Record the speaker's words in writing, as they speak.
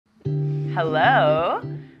Hello,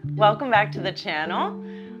 welcome back to the channel.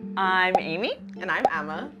 I'm Amy. And I'm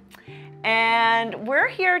Emma. And we're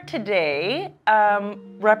here today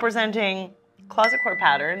representing Closet Core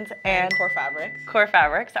Patterns and Core Fabrics. Core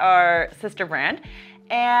Fabrics, our sister brand.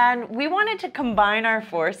 And we wanted to combine our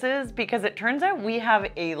forces because it turns out we have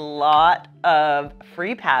a lot of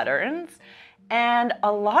free patterns and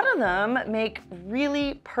a lot of them make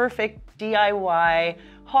really perfect DIY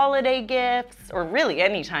holiday gifts, or really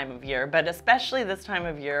any time of year, but especially this time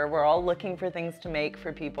of year, we're all looking for things to make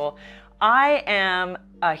for people. I am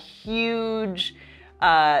a huge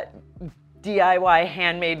DIY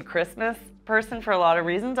handmade Christmas person for a lot of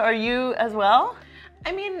reasons. Are you as well?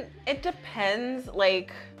 I mean, it depends.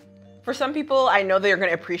 Like, for some people, I know they're going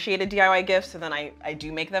to appreciate a DIY gift, so then I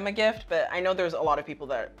do make them a gift, but I know there's a lot of people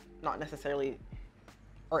that not necessarily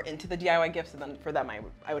are into the DIY gifts, and then for them,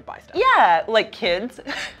 I would buy stuff. Yeah, like kids.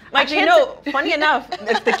 Actually, no, funny enough,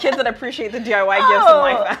 it's the kids that appreciate the DIY gifts in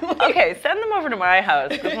my family. Okay, send them over to my house,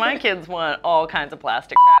 because my kids want all kinds of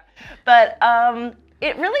plastic crap. But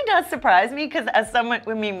it really does surprise me, because as someone,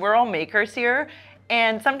 I mean, we're all makers here,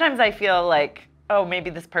 and sometimes I feel like, oh, maybe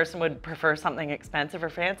this person would prefer something expensive or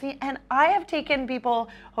fancy. And I have taken people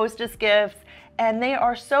hostess gifts and they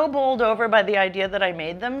are so bowled over by the idea that I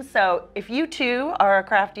made them. So if you too are a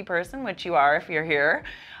crafty person, which you are if you're here,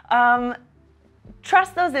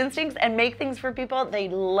 trust those instincts and make things for people. They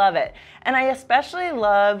love it. And I especially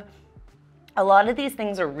love a lot of these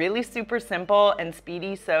things are really super simple and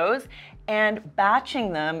speedy sews, and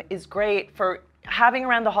batching them is great for having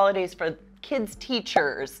around the holidays for kids'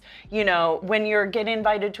 teachers. You know, when you're getting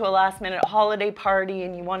invited to a last-minute holiday party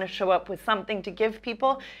and you want to show up with something to give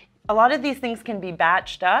people, a lot of these things can be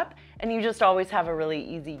batched up and you just always have a really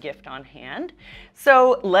easy gift on hand.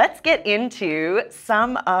 So let's get into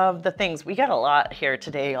some of the things. We got a lot here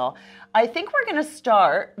today, y'all. I think we're going to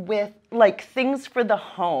start with like things for the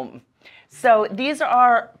home. So these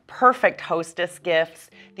are perfect hostess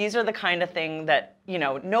gifts. These are the kind of thing that, you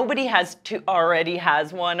know, nobody already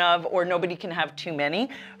has one of, or nobody can have too many.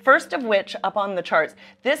 First of which, up on the charts,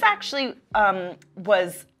 this actually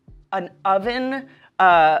was an oven.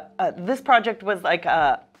 This project was like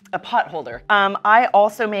a pot holder. I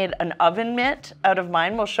also made an oven mitt out of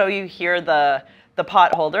mine. We'll show you here the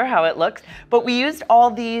pot holder, how it looks. But we used all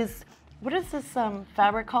these, what is this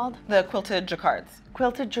fabric called? The quilted jacquards.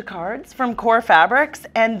 Quilted jacquards from Core Fabrics,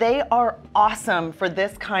 and they are awesome for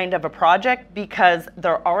this kind of a project because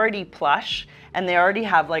they're already plush and they already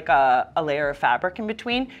have like a layer of fabric in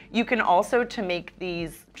between. You can also, to make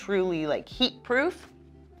these truly like heat proof,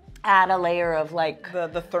 add a layer of like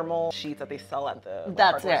the thermal sheets that they sell at the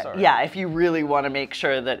that's it store. Yeah, if you really want to make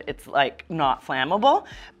sure that it's like not flammable.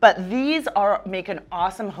 But these make an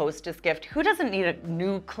awesome hostess gift. Who doesn't need a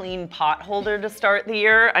new clean pot holder to start the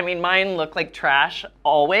year? I mean, mine look like trash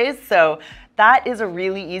always, so that is a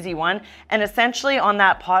really easy one. And essentially on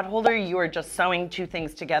that pot holder, you are just sewing two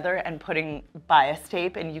things together and putting bias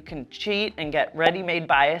tape, and you can cheat and get ready-made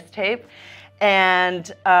bias tape.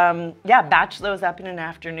 And yeah, batch those up in an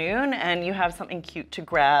afternoon and you have something cute to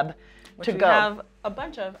grab to go. We have a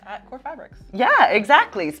bunch of at Core Fabrics. Yeah,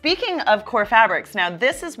 exactly. Speaking of Core Fabrics, now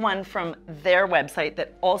this is one from their website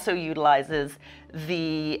that also utilizes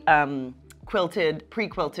the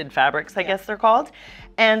pre-quilted fabrics, I guess they're called.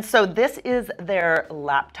 And so this is their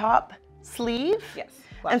laptop sleeve. Yes.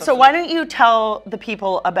 And so why don't you tell the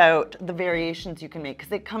people about the variations you can make,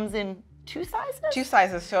 because it comes in two sizes? Two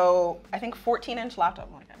sizes, so I think 14-inch laptop,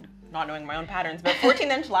 well, again, not knowing my own patterns, but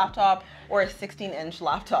 14-inch laptop or a 16-inch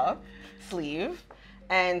laptop sleeve.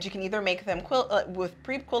 And you can either make them with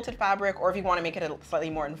pre-quilted fabric, or if you want to make it a slightly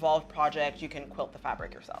more involved project, you can quilt the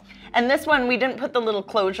fabric yourself. And this one, we didn't put the little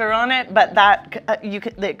closure on it, but that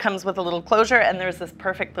it comes with a little closure, and there's this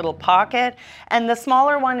perfect little pocket. And the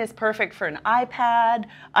smaller one is perfect for an iPad.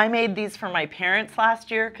 I made these for my parents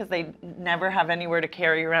last year because they never have anywhere to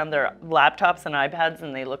carry around their laptops and iPads,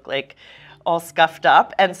 and they look like all scuffed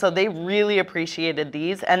up. And so they really appreciated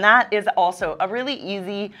these. And that is also a really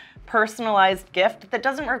easy, personalized gift that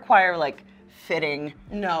doesn't require like fitting.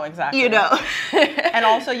 No, exactly. You know. And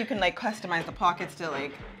also you can like customize the pockets to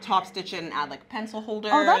like top stitch in and add like pencil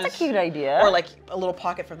holders. Oh, that's a cute idea. Or like a little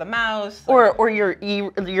pocket for the mouse. Or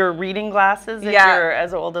your reading glasses if you're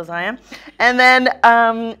as old as I am. And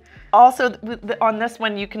then also on this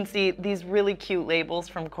one you can see these really cute labels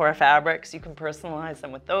from Core Fabrics. You can personalize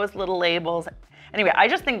them with those little labels. Anyway, I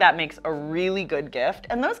just think that makes a really good gift.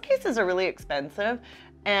 And those cases are really expensive.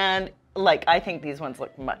 And like, I think these ones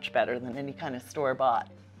look much better than any kind of store-bought.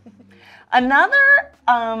 Another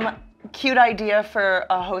cute idea for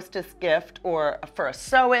a hostess gift or for a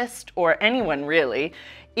sewist or anyone really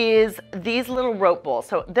is these little rope bowls.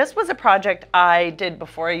 So this was a project I did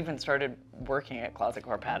before I even started working at Closet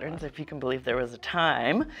Core Patterns, if you can believe there was a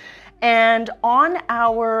time. And on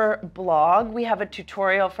our blog, we have a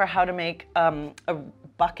tutorial for how to make a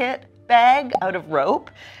bucket bag out of rope.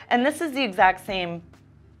 And this is the exact same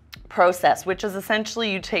process, which is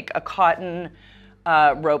essentially you take a cotton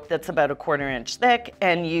rope that's about 1/4 inch thick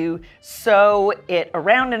and you sew it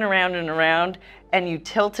around and around and around and you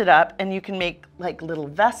tilt it up and you can make like little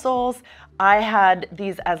vessels. I had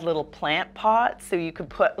these as little plant pots, so you could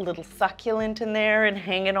put a little succulent in there and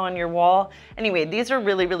hang it on your wall. Anyway, these are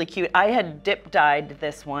really, really cute. I had dip dyed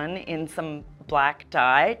this one in some black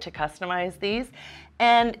dye to customize these.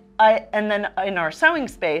 And then in our sewing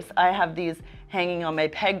space, I have these hanging on my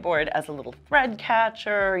pegboard as a little thread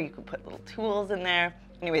catcher. You can put little tools in there.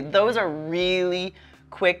 Anyway, those are really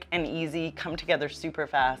quick and easy, come together super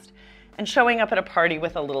fast. And showing up at a party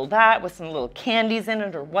with a little that, with some little candies in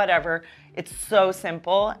it or whatever, it's so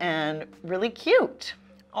simple and really cute.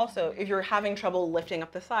 Also, if you're having trouble lifting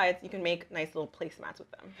up the sides, you can make nice little placemats with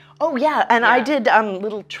them. Oh yeah, and I did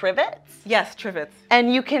little trivets. Yes, trivets.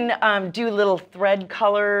 And you can do little thread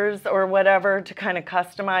colors or whatever to kind of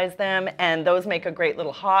customize them, and those make a great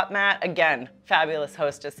little hot mat. Again, fabulous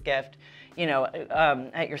hostess gift, you know,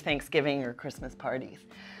 at your Thanksgiving or Christmas parties.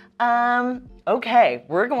 Okay,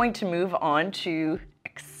 we're going to move on to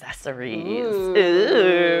accessories.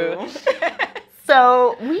 Ooh.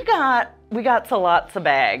 So we got lots of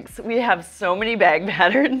bags. We have so many bag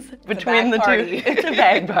patterns between the two. It's a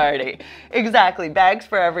bag party. Exactly, bags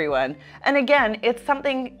for everyone. And again, it's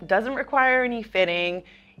something doesn't require any fitting.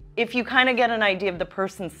 If you kind of get an idea of the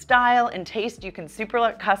person's style and taste, you can super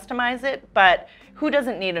customize it, but who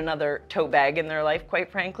doesn't need another tote bag in their life,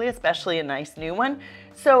 quite frankly, especially a nice new one?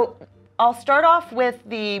 So I'll start off with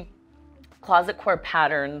the Closet Core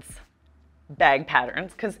Patterns bag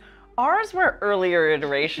patterns, because ours were earlier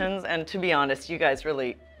iterations, and to be honest, you guys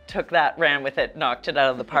really took that, ran with it, knocked it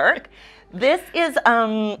out of the park. This is,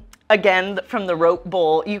 again, from the rope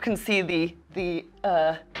bowl. You can see the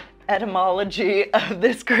etymology of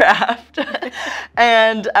this craft.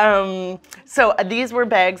 And so these were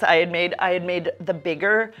bags I had made. I had made the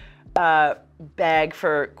bigger bag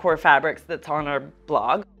for Core Fabrics that's on our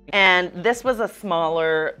blog. And this was a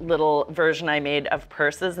smaller little version I made of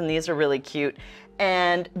purses, and these are really cute.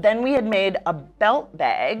 And then we had made a belt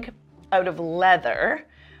bag out of leather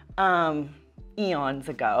eons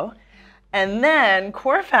ago. And then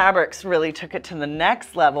Core Fabrics really took it to the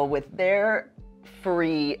next level with their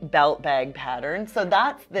free belt bag pattern. So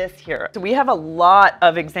that's this here. So we have a lot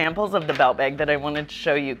of examples of the belt bag that I wanted to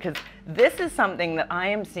show you, because this is something that I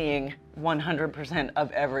am seeing 100%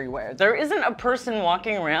 of everywhere. There isn't a person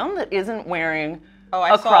walking around that isn't wearing a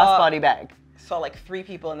crossbody bag. Saw like 3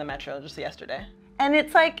 people in the metro just yesterday. And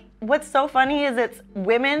it's like, what's so funny is it's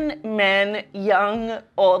women, men, young,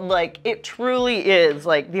 old, like it truly is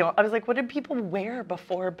like, you know, I was like, what did people wear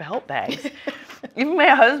before belt bags? Even my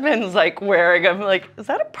husband's like wearing them, like, is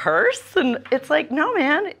that a purse? And it's like, no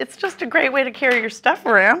man, it's just a great way to carry your stuff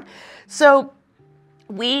around. So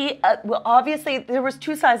we, well, obviously there was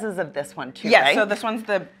 2 sizes of this one too, yeah, right? So this one's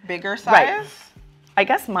the bigger size. Right. I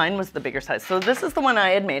guess mine was the bigger size. So this is the one I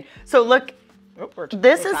had made. So look,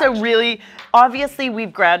 this is a really, obviously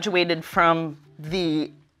we've graduated from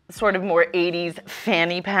the sort of more 80s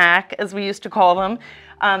fanny pack, as we used to call them.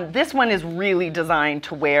 This one is really designed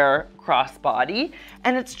to wear crossbody,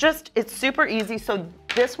 and it's super easy. So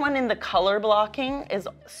this one in the color blocking is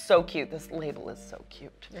so cute. This label is so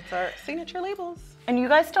cute. It's our signature labels. And you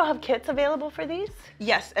guys still have kits available for these?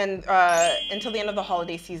 Yes, and until the end of the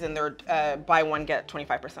holiday season, they're buy one, get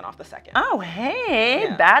 25% off the second. Oh, hey,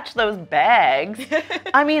 yeah. Batch those bags.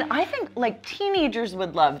 I mean, I think like teenagers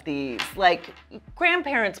would love these, like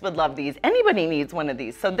grandparents would love these. Anybody needs one of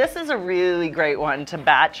these. So this is a really great one to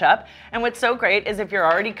batch up. And what's so great is if you're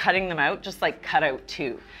already cutting them out, just like cut out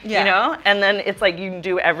 2, you know? And then it's like you can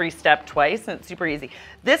do every step twice and it's super easy.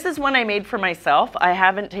 This is one I made for myself. I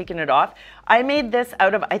haven't taken it off. I made this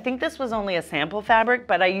out of, I think this was only a sample fabric,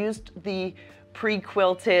 but I used the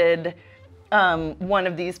pre-quilted one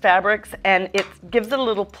of these fabrics, and it gives it a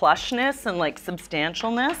little plushness and like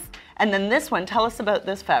substantialness. And then this one, tell us about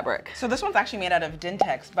this fabric. So this one's actually made out of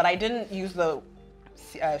Dintex, but I didn't use the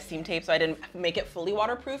seam tape, so I didn't make it fully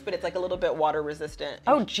waterproof, but it's like a little bit water resistant.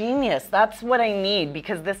 Oh, genius. That's what I need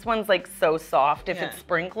because this one's like so soft. If Yeah. it's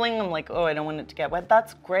sprinkling, I'm like, oh, I don't want it to get wet.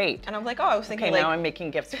 That's great. And I'm like, oh, I was thinking Okay, like, now I'm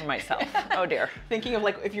making gifts for myself. Oh dear. thinking of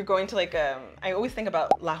like if you're going to like I always think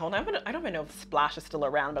about La Honda. I don't even know if Splash is still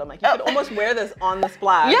around, but I'm like, you could almost wear this on the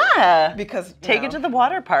Splash. Yeah. Because Take it to the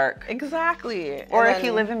water park. Exactly. Or And if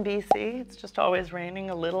you then- live in BC, it's just always raining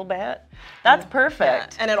a little bit. That's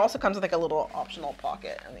perfect. Yeah. And it also comes with like a little optional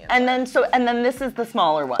pocket on the And inside. then this is the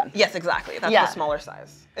smaller one. Yes, exactly. That's Yeah. the smaller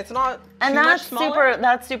size. It's not And too that's much smaller.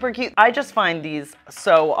 that's super cute. I just find these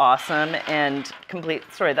so awesome and complete.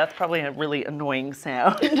 Sorry, that's probably a really annoying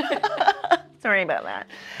sound. Sorry about that.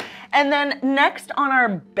 And then next on our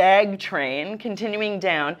bag train, continuing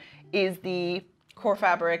down, is the Core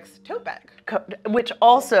Fabrics tote bag. which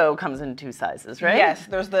also comes in 2 sizes, right? Yes,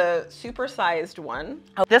 there's the super sized one.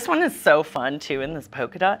 Oh, this one is so fun too in this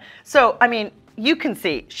polka dot. So, I mean, you can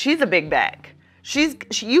see she's a big bag.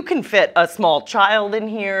 You can fit a small child in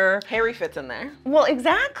here. Harry fits in there. Well,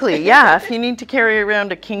 exactly, yeah. If you need to carry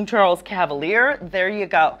around a King Charles Cavalier, there you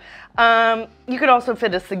go. You could also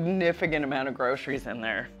fit a significant amount of groceries in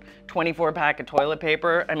there. 24 pack of toilet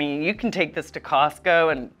paper. I mean, you can take this to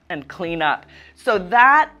Costco and clean up. So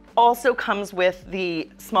that also comes with the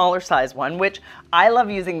smaller size one, which I love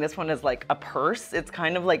using this one as like a purse. It's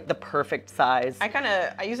kind of like the perfect size.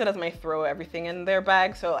 I use it as my throw everything in there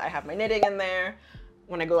bag. So I have my knitting in there.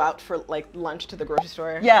 When I go out for like lunch to the grocery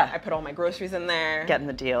store, Yeah. I put all my groceries in there. Getting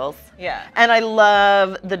the deals. Yeah. And I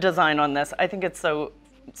love the design on this. I think it's so,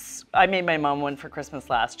 I made my mom one for Christmas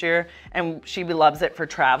last year and she loves it for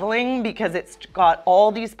traveling because it's got all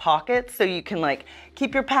these pockets so you can like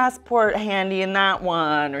keep your passport handy in that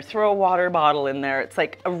one or throw a water bottle in there. It's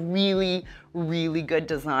like a really, really good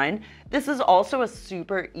design. This is also a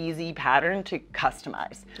super easy pattern to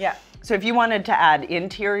customize. Yeah. So if you wanted to add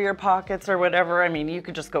interior pockets or whatever, I mean, you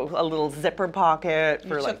could just go a little zipper pocket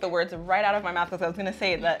for You like, took the words right out of my mouth because I was going to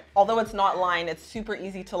say that although it's not lined, it's super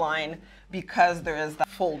easy to line because there is that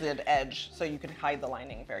folded edge, so you could hide the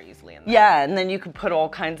lining very easily in there. yeah, and then you could put all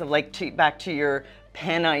kinds of like back to your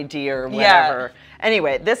pen idea or Yeah. whatever.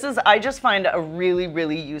 Anyway, this is, I just find a really,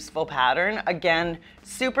 really useful pattern. Again,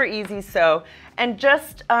 super easy sew. And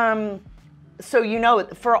just so you know,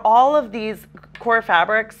 for all of these Core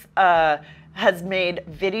Fabrics has made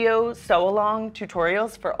video sew-along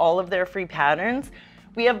tutorials for all of their free patterns.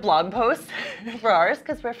 We have blog posts for ours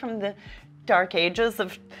because we're from the dark ages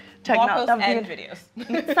of Blog posts technology. and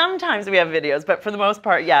videos. Sometimes we have videos, but for the most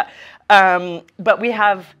part, yeah. But we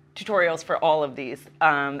have tutorials for all of these,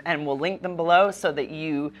 and we'll link them below so that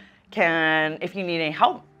you can, if you need any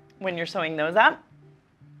help when you're sewing those up.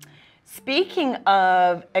 Speaking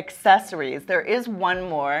of accessories, there is one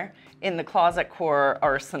more in the Closet Core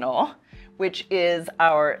arsenal, which is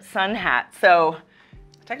our Sunhat. So,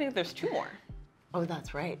 Technically, there's 2 more. oh,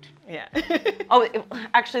 that's right. Yeah. Oh,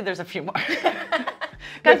 actually, there's a few more.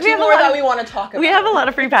 There's Guys, 2 more that we want to talk about. We have a lot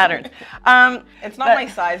of free patterns. It's not but- my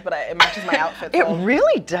size, but it matches my outfit. It so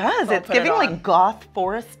really does. I'll It's put it giving on. like goth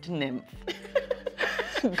forest nymph.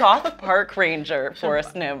 Goth park ranger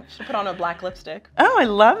forest nymph. should put on a black lipstick. Oh, I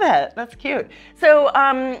love it. That's cute. So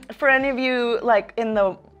for any of you like in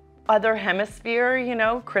the other hemisphere, you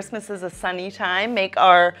know, Christmas is a sunny time, make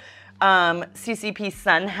our CCP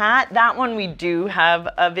Sunhat. That one we do have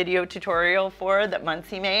a video tutorial for that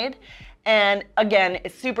Muncie made. And again,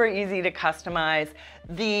 it's super easy to customize.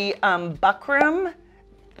 The buckram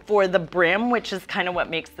for the brim, which is kind of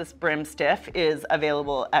what makes this brim stiff, is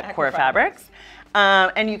available at Core Fabrics.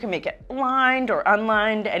 And you can make it lined or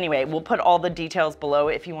unlined. Anyway, we'll put all the details below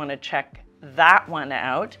if you want to check that one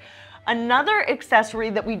out. Another accessory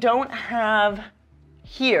that we don't have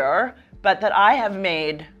here, but that I have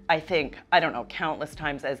made, I think, I don't know, countless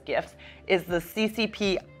times as gifts, is the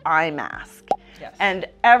CCP eye mask. Yes. And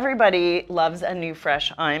everybody loves a new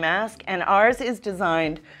fresh eye mask, and ours is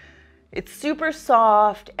designed, it's super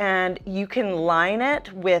soft, and you can line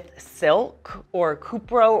it with silk or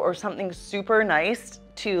cupro or something super nice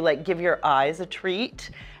to like give your eyes a treat.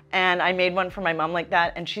 And I made one for my mom like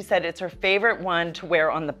that, and she said it's her favorite one to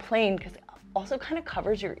wear on the plane because it also kind of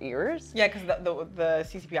covers your ears. Yeah, because the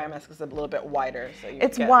CCP eye mask is a little bit wider. So you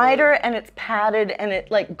It's get wider and it's padded and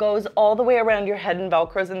it like goes all the way around your head and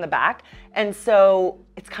Velcros in the back. And so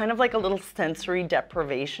it's kind of like a little sensory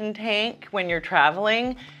deprivation tank when you're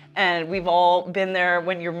traveling. And we've all been there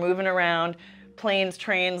when you're moving around, planes,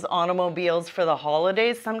 trains, automobiles for the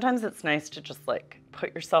holidays. Sometimes it's nice to just like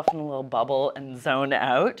put yourself in a little bubble and zone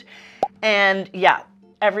out. And yeah,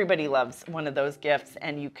 everybody loves one of those gifts,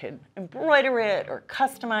 and you could embroider it or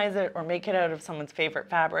customize it or make it out of someone's favorite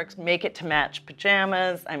fabrics, make it to match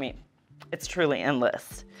pajamas. I mean, it's truly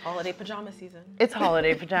endless. Holiday pajama season. It's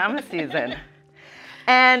holiday pajama season.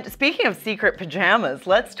 And speaking of secret pajamas,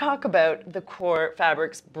 let's talk about the Core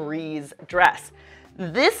Fabrics Brise Dress.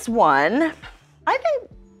 This one, I think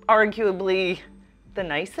arguably the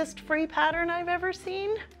nicest free pattern I've ever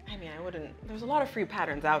seen. I mean, there's a lot of free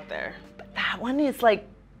patterns out there. But that one is like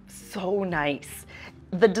so nice.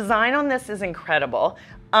 The design on this is incredible.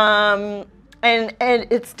 And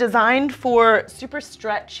it's designed for super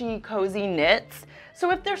stretchy, cozy knits. So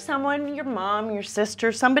if there's someone, your mom, your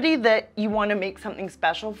sister, somebody that you want to make something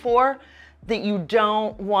special for, that you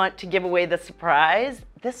don't want to give away the surprise,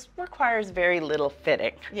 this requires very little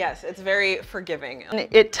fitting. Yes, it's very forgiving. And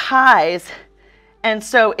it ties, and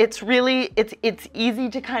so it's really, it's easy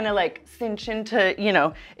to kind of like cinch into, you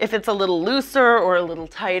know, if it's a little looser or a little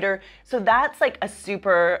tighter. So that's like a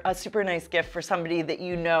super nice gift for somebody that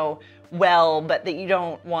you know well, but that you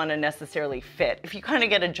don't want to necessarily fit. If you kind of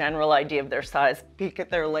get a general idea of their size, peek at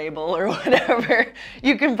their label or whatever,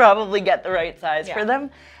 you can probably get the right size for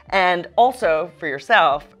them. And also for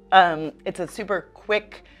yourself, it's a super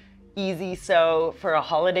quick, easy sew for a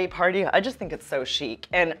holiday party. I just think it's so chic.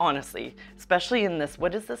 And honestly, especially in this,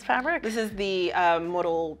 what is this fabric? This is the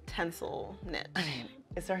modal tensile knit. I mean,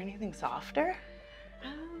 is there anything softer?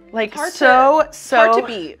 Like hard to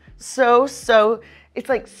beat. So, it's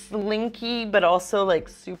like slinky, but also like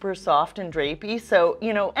super soft and drapey. So,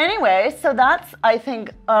 you know, anyway, so that's, I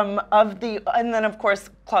think, and then of course,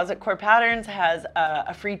 Closet Core Patterns has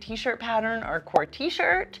a free t-shirt pattern, our core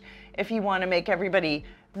t-shirt. If you want to make everybody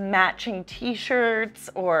matching t-shirts,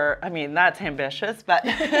 or, I mean, that's ambitious, but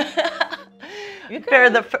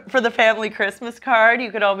for the family Christmas card,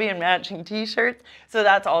 you could all be in matching t-shirts. So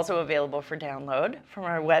that's also available for download from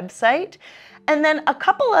our website. And then a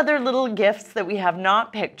couple other little gifts that we have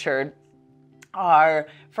not pictured are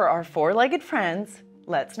for our four-legged friends.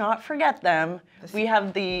 Let's not forget them. We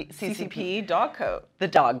have the CCP dog coat. The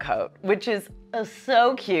dog coat, which is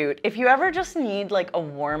so cute. If you ever just need like a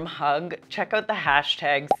warm hug, check out the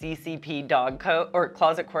hashtag CCP dog coat or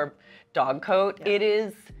Closet Core dog coat. Yeah. It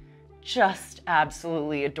is just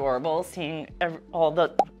absolutely adorable seeing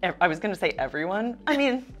I was gonna say everyone. I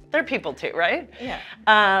mean, they're people too, right? Yeah.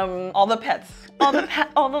 All the pets. all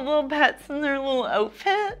the little pets in their little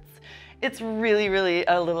outfits. It's really, really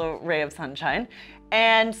a little ray of sunshine.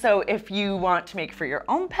 And so if you want to make for your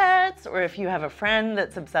own pets, or if you have a friend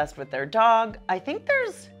that's obsessed with their dog, I think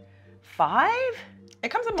there's 5 It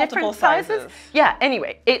comes in multiple different sizes. Yeah,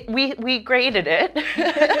 anyway, we graded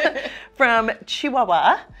it from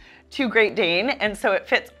Chihuahua to Great Dane, and so it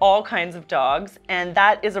fits all kinds of dogs, and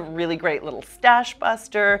that is a really great little stash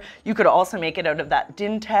buster. You could also make it out of that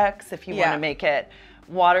Dintex if you want to make it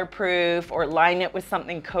waterproof or line it with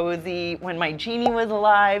something cozy. When my Jeannie was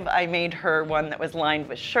alive, I made her one that was lined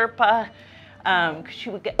with Sherpa because she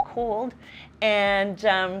would get cold. And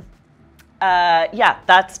yeah,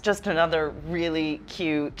 that's just another really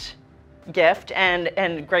cute gift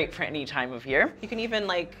and great for any time of year. You can even,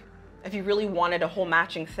 like, if you really wanted a whole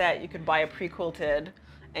matching set, you could buy a pre-quilted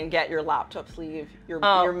and get your laptop sleeve,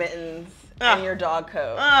 your mittens, and your dog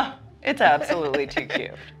coat. It's absolutely too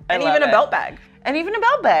cute. And even a belt bag. And even a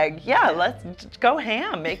belt bag. Yeah, let's go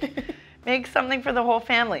ham. Make something for the whole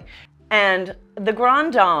family. And the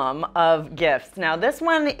grand dame of gifts. Now this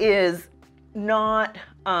one is not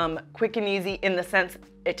quick and easy in the sense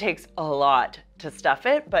it takes a lot to stuff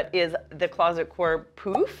it, but is the Closet Core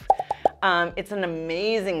Pouf. It's an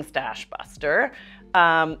amazing stash buster.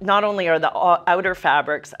 Not only are the outer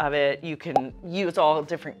fabrics of it, you can use all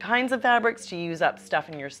different kinds of fabrics to use up stuff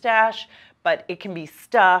in your stash, but it can be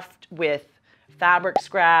stuffed with fabric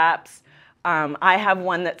scraps. I have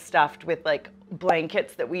one that's stuffed with like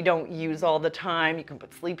blankets that we don't use all the time. You can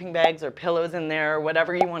put sleeping bags or pillows in there, or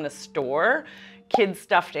whatever you want to store. Kids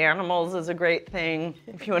stuffed animals is a great thing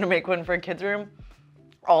if you want to make one for a kid's room.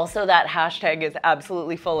 Also, that hashtag is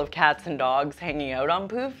absolutely full of cats and dogs hanging out on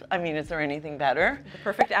Pouf. I mean, is there anything better? The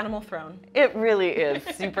perfect animal throne. It really is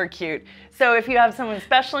super cute. So if you have someone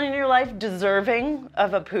special in your life deserving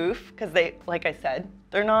of a Pouf, because they, like I said,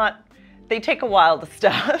 they take a while to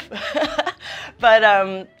stuff.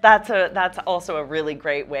 But that's also a really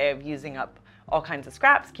great way of using up all kinds of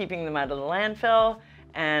scraps, keeping them out of the landfill,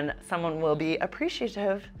 and someone will be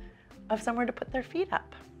appreciative of somewhere to put their feet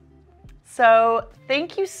up. So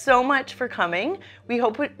thank you so much for coming. We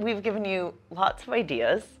hope we've given you lots of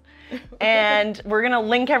ideas. And we're gonna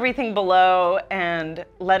link everything below, and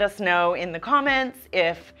let us know in the comments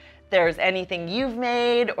if there's anything you've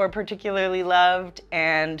made or particularly loved.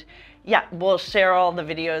 And yeah, we'll share all the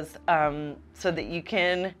videos so that you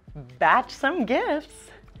can batch some gifts.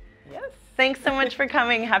 Yes. Thanks so much for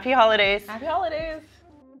coming. Happy holidays. Happy holidays.